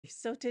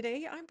So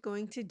today I'm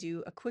going to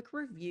do a quick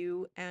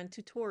review and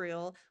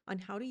tutorial on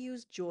how to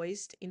use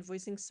Joist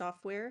invoicing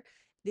software.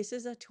 This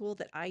is a tool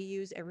that I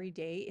use every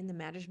day in the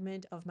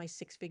management of my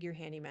six-figure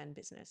handyman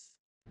business.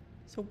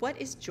 So what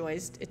is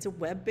Joist? It's a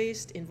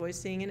web-based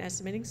invoicing and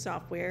estimating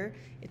software.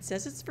 It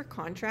says it's for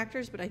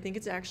contractors, but I think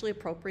it's actually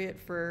appropriate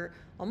for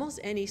almost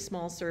any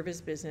small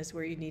service business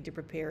where you need to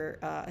prepare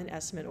an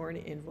estimate or an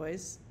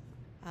invoice.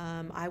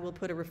 I will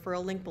put a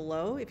referral link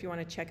below if you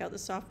want to check out the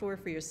software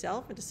for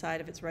yourself and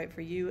decide if it's right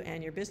for you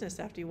and your business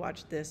after you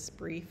watch this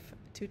brief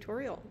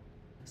tutorial.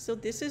 So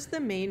this is the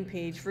main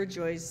page for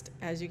Joist.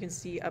 As you can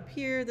see up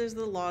here, there's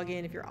the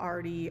login if you're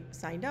already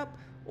signed up,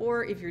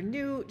 or if you're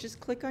new, just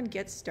click on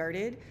Get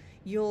Started.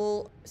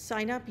 You'll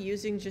sign up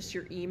using just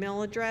your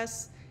email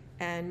address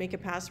and make a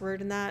password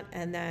in that,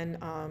 and then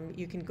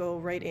you can go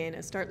right in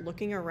and start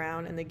looking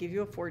around, and they give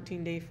you a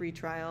 14-day free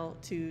trial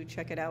to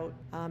check it out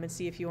and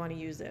see if you want to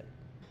use it.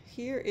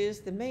 Here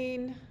is the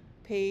main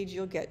page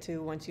you'll get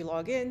to once you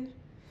log in.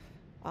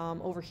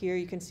 Over here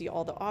you can see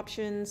all the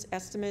options,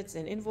 estimates,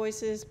 and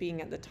invoices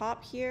being at the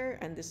top here,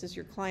 and this is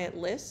your client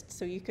list.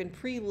 So you can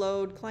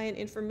preload client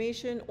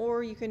information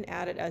or you can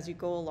add it as you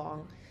go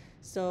along.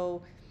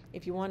 So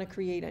if you want to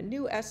create a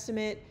new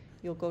estimate,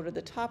 you'll go to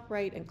the top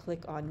right and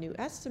click on New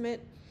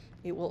Estimate.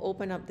 It will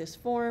open up this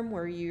form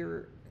where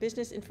your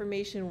business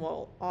information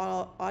will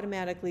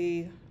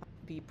automatically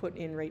be put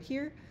in right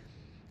here.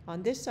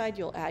 On this side,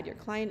 you'll add your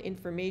client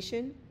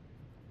information.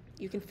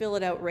 You can fill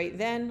it out right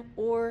then,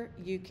 or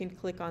you can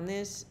click on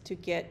this to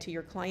get to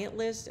your client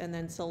list and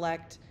then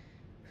select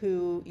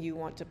who you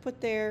want to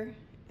put there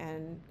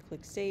and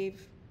click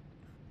Save.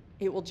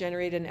 It will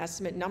generate an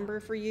estimate number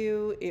for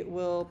you. It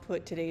will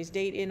put today's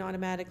date in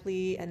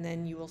automatically, and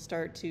then you will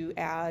start to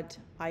add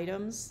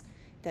items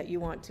that you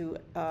want to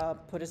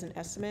put as an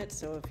estimate.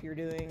 So if you're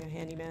doing a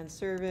handyman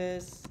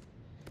service,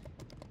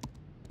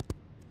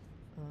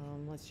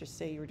 let's just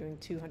say you were doing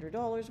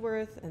 $200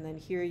 worth, and then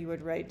here you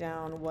would write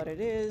down what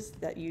it is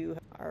that you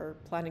are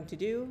planning to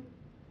do.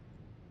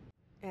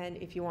 And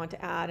if you want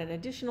to add an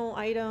additional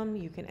item,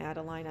 you can add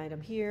a line item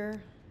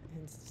here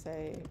and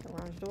say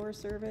garage door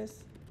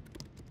service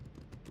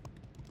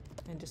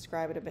and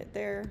describe it a bit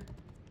there.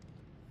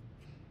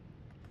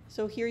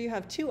 So here you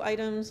have two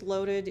items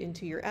loaded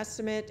into your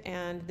estimate,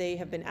 and they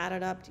have been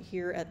added up to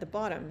here at the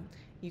bottom.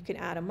 You can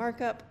add a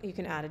markup, you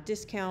can add a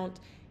discount,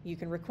 you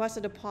can request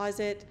a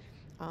deposit.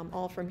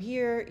 All from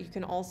here. You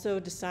can also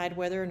decide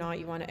whether or not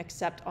you want to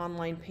accept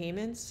online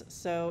payments.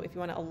 So if you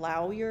want to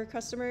allow your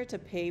customer to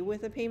pay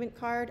with a payment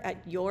card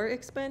at your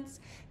expense,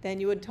 then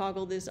you would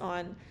toggle this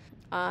on.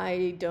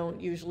 I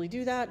don't usually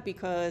do that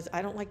because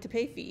I don't like to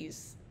pay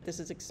fees. This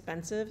is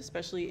expensive,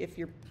 especially if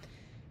your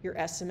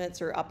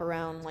estimates are up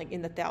around like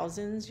in the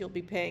thousands. You'll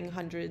be paying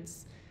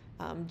hundreds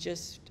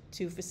just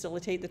to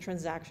facilitate the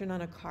transaction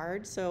on a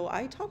card. So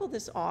I toggle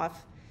this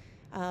off.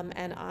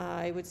 And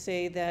I would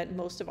say that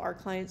most of our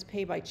clients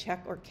pay by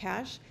check or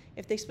cash.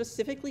 If they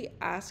specifically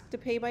ask to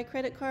pay by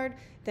credit card,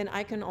 then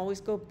I can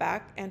always go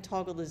back and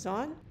toggle this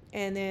on,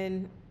 and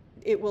then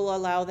it will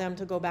allow them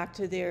to go back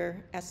to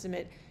their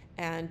estimate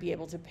and be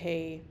able to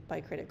pay by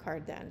credit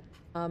card then.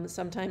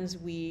 Sometimes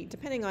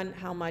depending on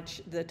how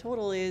much the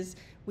total is,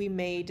 we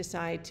may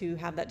decide to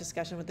have that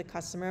discussion with the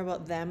customer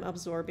about them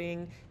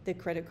absorbing the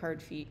credit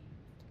card fee.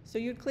 So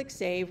you'd click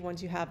Save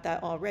once you have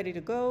that all ready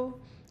to go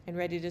and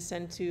ready to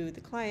send to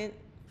the client,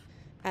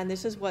 and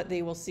this is what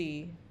they will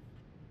see.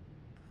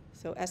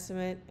 So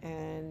estimate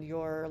and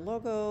your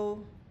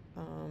logo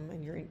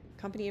and your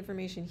company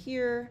information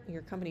here,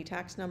 your company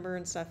tax number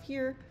and stuff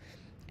here,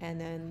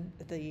 and then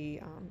the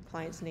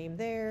client's name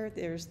there.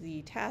 There's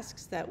the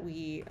tasks that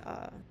we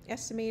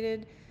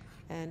estimated,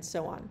 and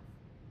so on.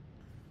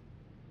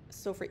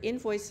 So for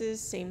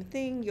invoices, same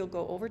thing. You'll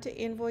go over to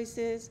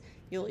invoices.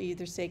 You'll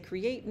either say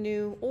create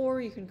new,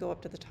 or you can go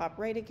up to the top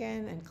right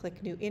again and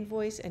click new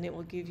invoice, and it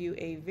will give you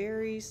a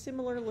very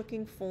similar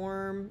looking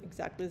form,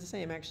 exactly the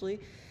same actually.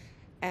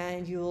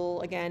 And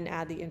you'll again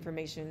add the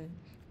information.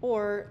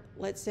 Or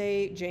let's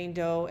say Jane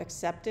Doe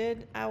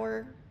accepted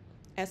our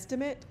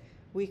estimate.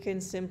 We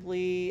can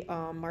simply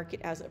mark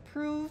it as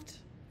approved.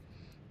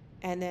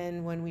 And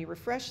then when we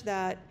refresh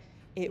that,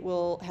 it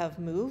will have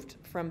moved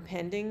from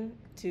pending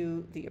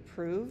to the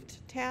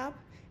approved tab,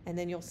 and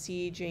then you'll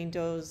see Jane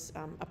Doe's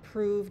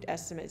approved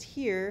estimates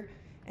here,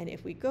 and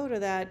if we go to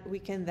that, we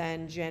can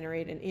then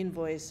generate an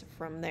invoice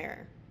from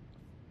there.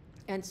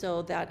 And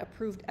so that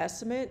approved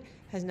estimate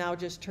has now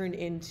just turned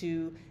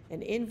into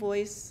an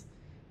invoice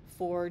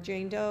for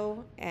Jane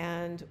Doe,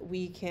 and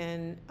we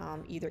can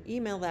either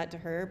email that to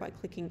her by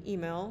clicking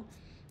email,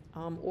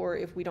 or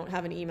if we don't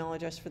have an email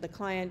address for the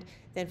client,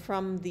 then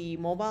from the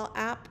mobile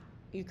app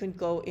you can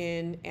go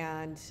in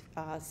and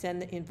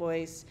send the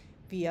invoice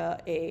via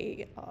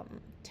a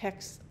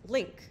text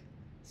link.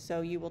 So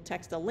you will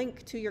text a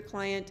link to your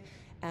client,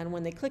 and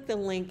when they click the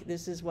link,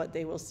 this is what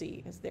they will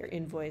see as their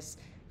invoice.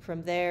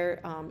 From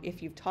there,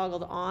 if you've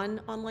toggled on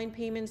online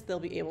payments, they'll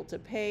be able to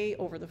pay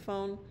over the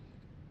phone.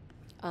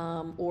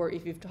 Or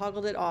if you've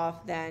toggled it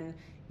off, then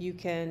you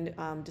can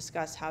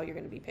discuss how you're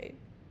going to be paid.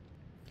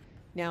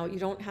 Now, you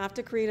don't have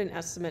to create an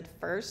estimate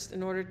first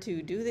in order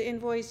to do the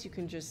invoice. You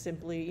can just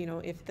simply,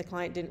 if the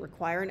client didn't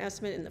require an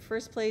estimate in the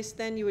first place,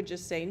 then you would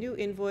just say new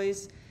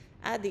invoice,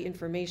 add the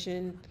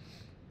information,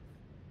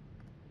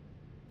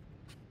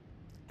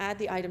 add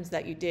the items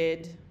that you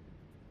did,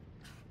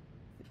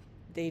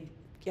 they'd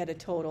get a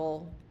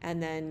total,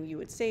 and then you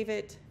would save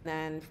it.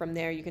 Then from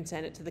there, you can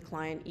send it to the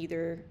client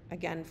either,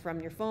 again, from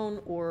your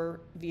phone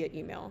or via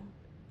email.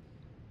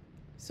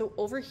 So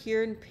over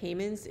here in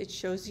payments, it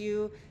shows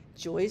you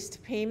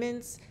Joist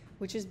payments,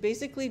 which is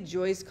basically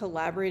Joist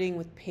collaborating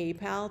with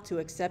PayPal to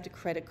accept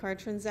credit card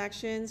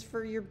transactions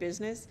for your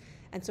business.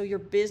 And so your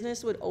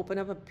business would open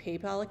up a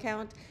PayPal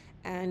account,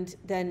 and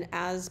then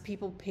as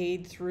people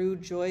paid through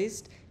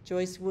Joist,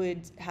 Joist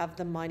would have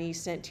the money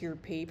sent to your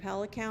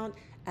PayPal account,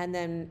 and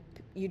then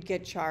you'd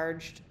get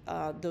charged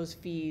those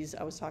fees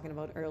I was talking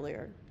about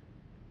earlier.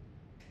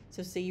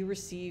 So say you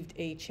received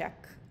a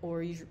check,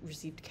 or you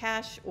received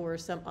cash or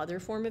some other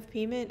form of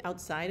payment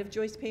outside of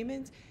Joist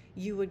payments,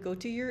 you would go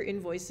to your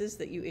invoices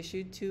that you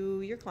issued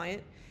to your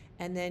client,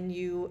 and then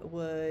you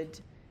would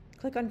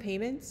click on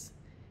payments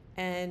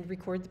and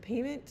record the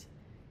payment.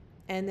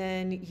 And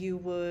then you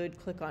would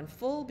click on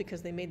full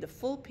because they made the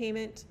full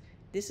payment.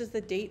 This is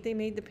the date they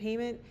made the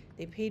payment.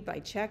 They paid by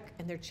check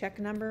and their check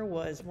number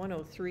was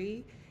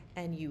 103,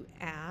 and you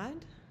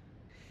add.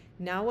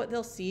 Now what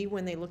they'll see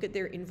when they look at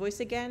their invoice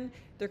again,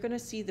 they're gonna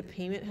see the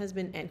payment has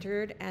been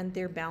entered and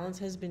their balance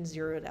has been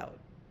zeroed out.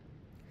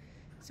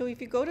 So if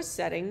you go to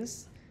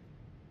settings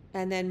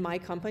and then my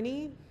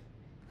company,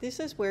 this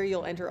is where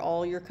you'll enter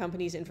all your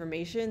company's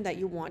information that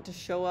you want to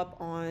show up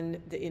on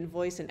the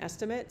invoice and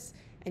estimates,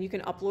 and you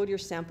can upload your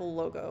sample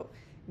logo.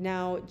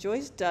 Now,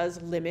 Joist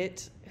does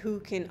limit who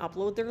can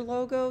upload their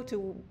logo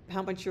to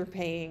how much you're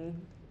paying.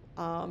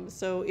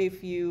 So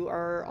if you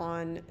are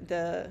on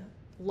the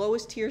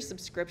lowest tier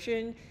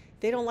subscription,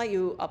 they don't let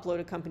you upload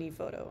a company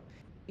photo.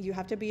 You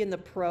have to be in the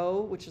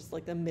Pro, which is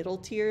like the middle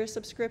tier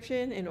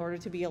subscription, in order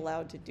to be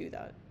allowed to do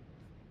that.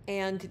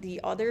 And the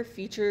other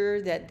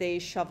feature that they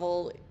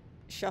shuffle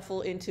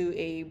into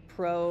a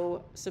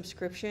Pro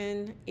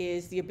subscription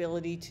is the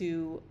ability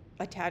to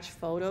attach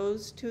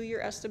photos to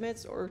your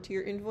estimates or to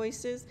your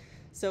invoices.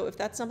 So if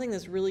that's something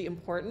that's really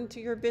important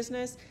to your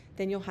business,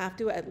 then you'll have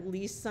to at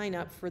least sign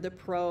up for the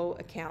Pro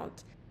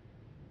account.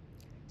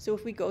 So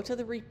if we go to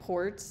the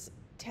reports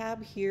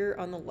tab here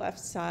on the left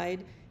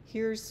side,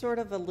 here's sort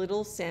of a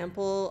little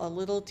sample, a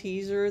little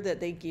teaser that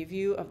they give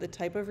you of the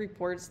type of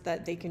reports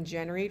that they can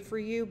generate for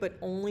you, but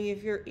only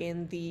if you're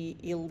in the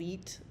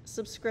Elite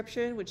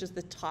subscription, which is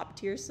the top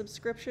tier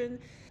subscription.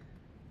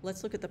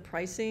 Let's look at the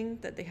pricing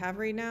that they have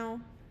right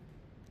now.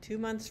 2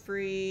 months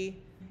free.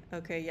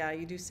 Okay, yeah,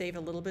 you do save a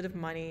little bit of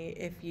money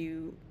if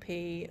you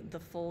pay the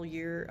full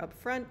year up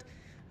front.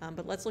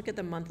 But let's look at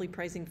the monthly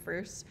pricing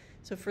first.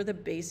 So for the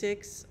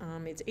basics,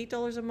 it's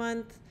 $8 a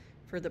month.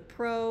 For the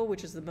Pro,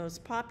 which is the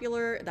most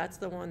popular, that's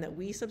the one that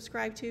we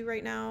subscribe to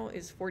right now,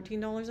 is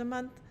 $14 a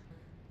month.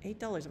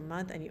 $8 a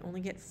month, and you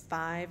only get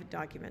 5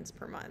 documents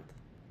per month.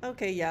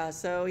 Okay, yeah,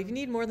 so if you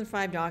need more than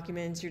 5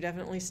 documents, you're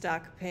definitely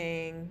stuck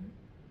paying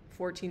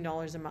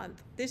 $14 a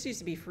month. This used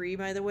to be free,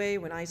 by the way,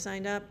 when I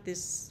signed up.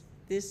 This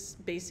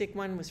basic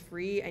one was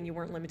free, and you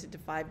weren't limited to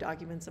 5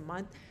 documents a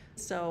month.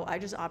 So I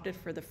just opted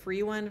for the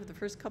free one for the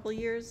first couple of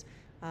years.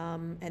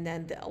 And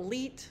then the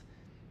Elite,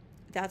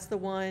 that's the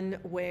one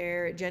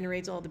where it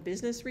generates all the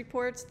business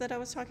reports that I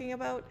was talking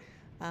about.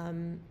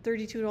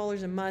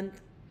 $32 a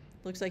month.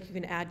 Looks like you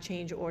can add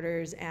change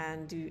orders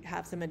and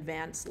have some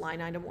advanced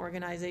line item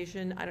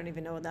organization. I don't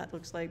even know what that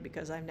looks like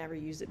because I've never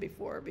used it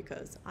before,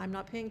 because I'm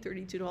not paying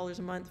 $32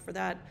 a month for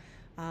that,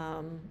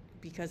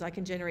 because I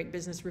can generate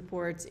business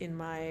reports in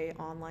my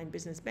online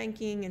business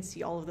banking and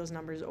see all of those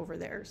numbers over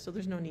there. So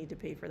there's no need to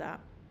pay for that.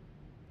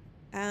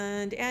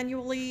 And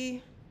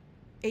annually,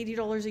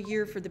 $80 a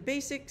year for the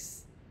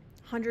basics,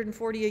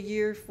 $140 a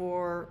year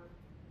for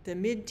the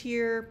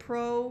mid-tier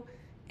Pro,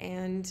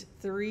 and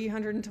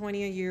 $320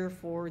 a year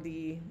for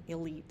the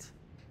Elite.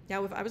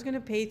 Now, if I was going to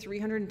pay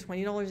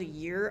 $320 a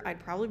year, I'd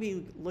probably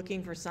be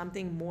looking for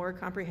something more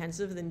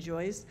comprehensive than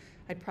Joist.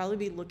 I'd probably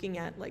be looking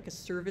at like a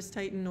Service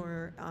Titan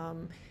or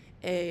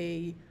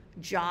a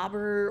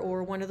Jobber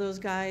or one of those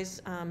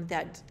guys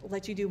that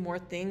let you do more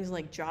things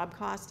like job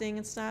costing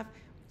and stuff.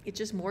 It's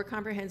just more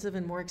comprehensive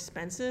and more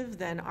expensive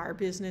than our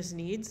business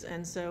needs,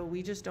 and so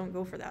we just don't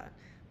go for that.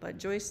 But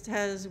Joist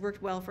has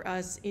worked well for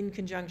us in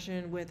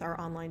conjunction with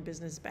our online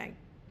business bank.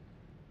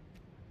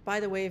 By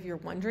the way, if you're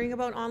wondering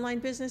about online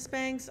business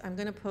banks, I'm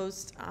going to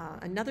post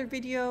another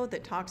video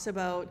that talks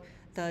about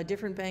the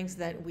different banks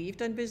that we've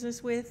done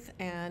business with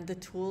and the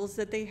tools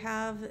that they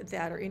have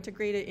that are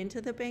integrated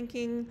into the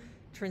banking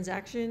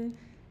transaction.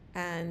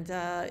 And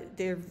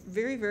they're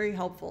very, very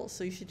helpful.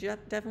 So you should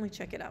definitely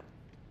check it out.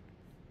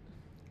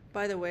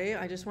 By the way,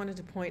 I just wanted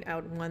to point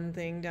out one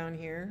thing down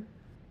here.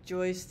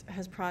 Joist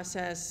has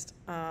processed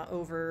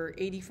over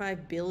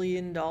 $85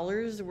 billion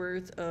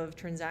worth of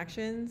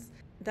transactions.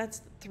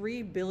 That's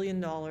 $3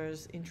 billion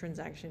in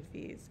transaction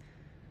fees.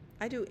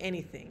 I do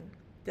anything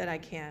that I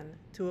can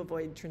to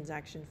avoid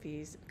transaction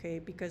fees, okay?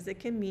 Because it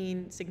can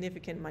mean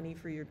significant money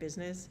for your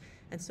business.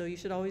 And so you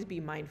should always be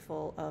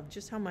mindful of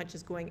just how much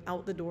is going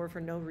out the door for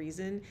no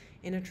reason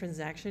in a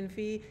transaction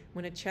fee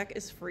when a check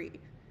is free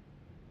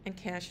and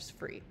cash is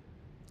free.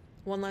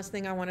 One last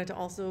thing I wanted to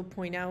also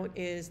point out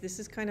is this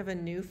is kind of a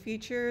new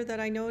feature that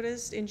I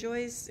noticed in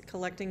Joist,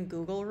 collecting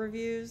Google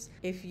reviews.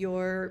 If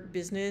your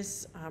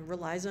business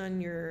relies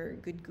on your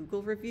good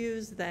Google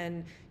reviews,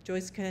 then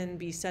Joist can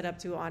be set up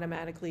to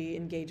automatically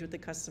engage with the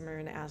customer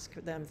and ask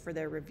them for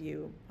their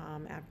review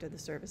after the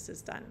service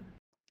is done.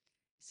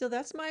 So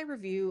that's my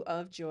review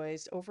of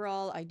Joist.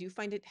 Overall, I do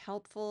find it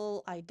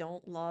helpful. I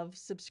don't love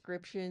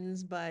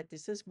subscriptions, but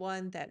this is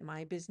one that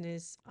my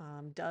business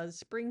does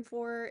spring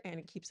for, and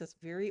it keeps us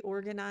very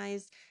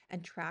organized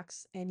and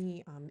tracks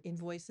any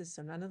invoices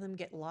so none of them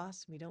get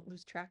lost. We don't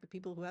lose track of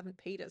people who haven't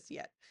paid us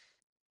yet.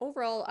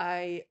 Overall,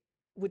 I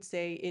would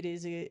say it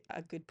is a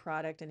good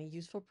product and a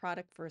useful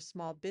product for a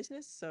small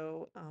business.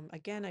 So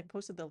again, I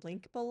posted the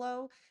link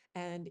below.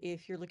 And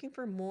if you're looking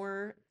for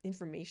more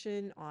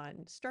information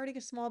on starting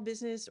a small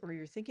business or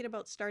you're thinking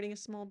about starting a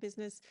small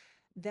business,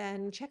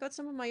 then check out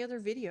some of my other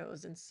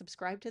videos and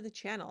subscribe to the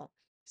channel.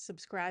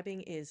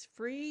 Subscribing is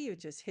free. You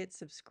just hit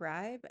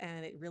subscribe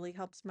and it really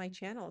helps my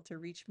channel to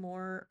reach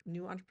more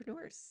new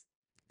entrepreneurs.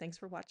 Thanks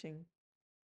for watching.